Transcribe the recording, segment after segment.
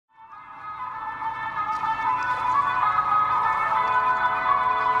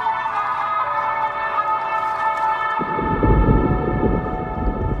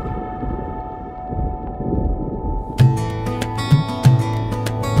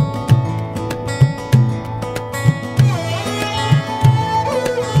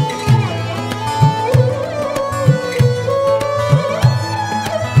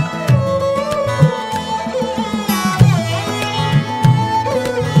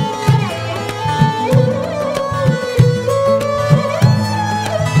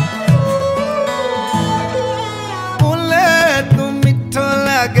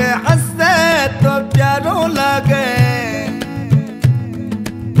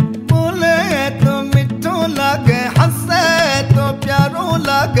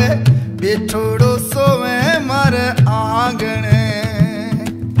बिठोड़ो सोवे मारे आंगणे,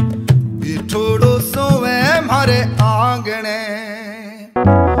 बिठोड़ो सोवे मारे आंगणे।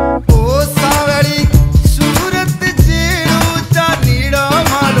 ओ सावली सूरत जेड़ो चानीड़ो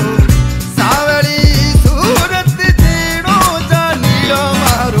मारो, सावली सूरत जेड़ो चानीड़ो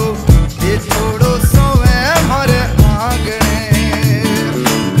मारो, बिठोड़ो सोवे मारे आंगणे,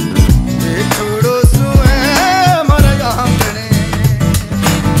 बिठोड़ो सोवे मारे आंगणे।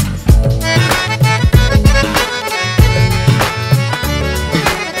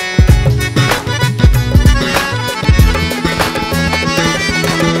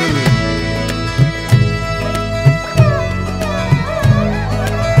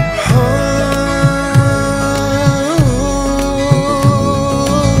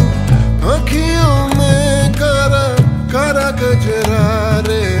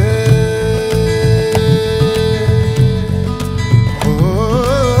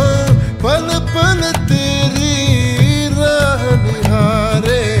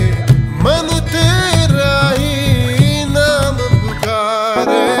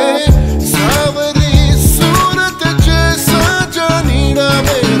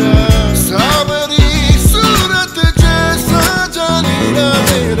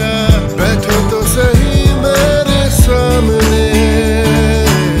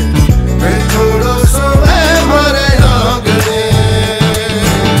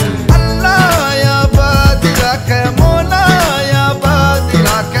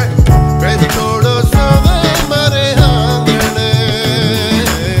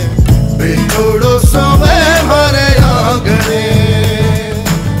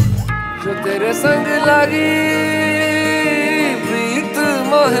 संग लगी प्रीत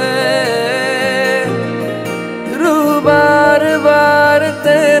मोहे, रू बार बार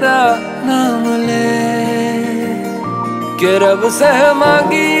तेरा नाम ले, के रब से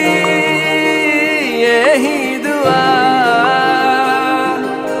मांगी यही दुआ,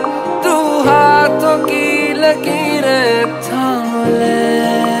 तू हाथों की लकीरें थाम ले।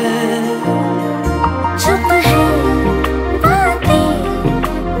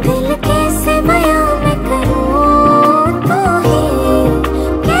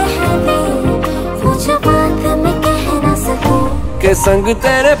 के संग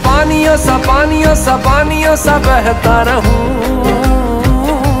तेरे पानियों सा पानियों सा पानियों सा बहता रहूं,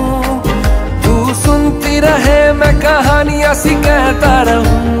 तू सुनती रहे मैं कहानियां सी कहता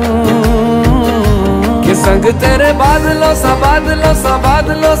रहूं। के संग तेरे बादलों सा बादलों सा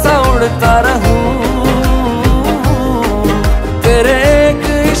बादलों सा उड़ता रहूं, तेरे एक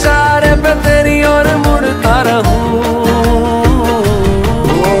इशारे पे तेरी ओर मुड़ता रहूं।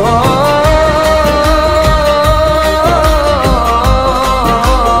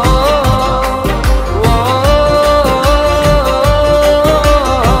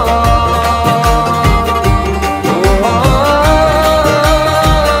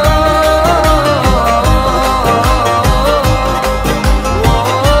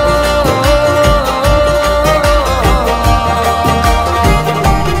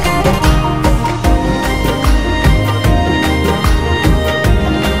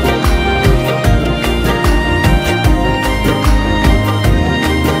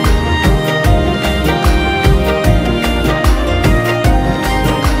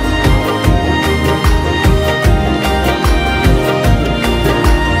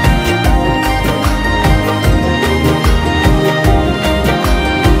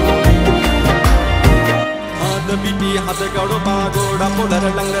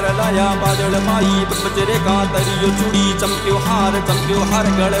 बादल पाई बचरे का तरियो चूड़ी चमक्यो हार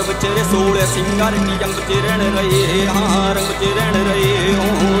गल बचरे सोले सिंगार की रंग चिरण रहे, हाँ रंग चिरण रहे।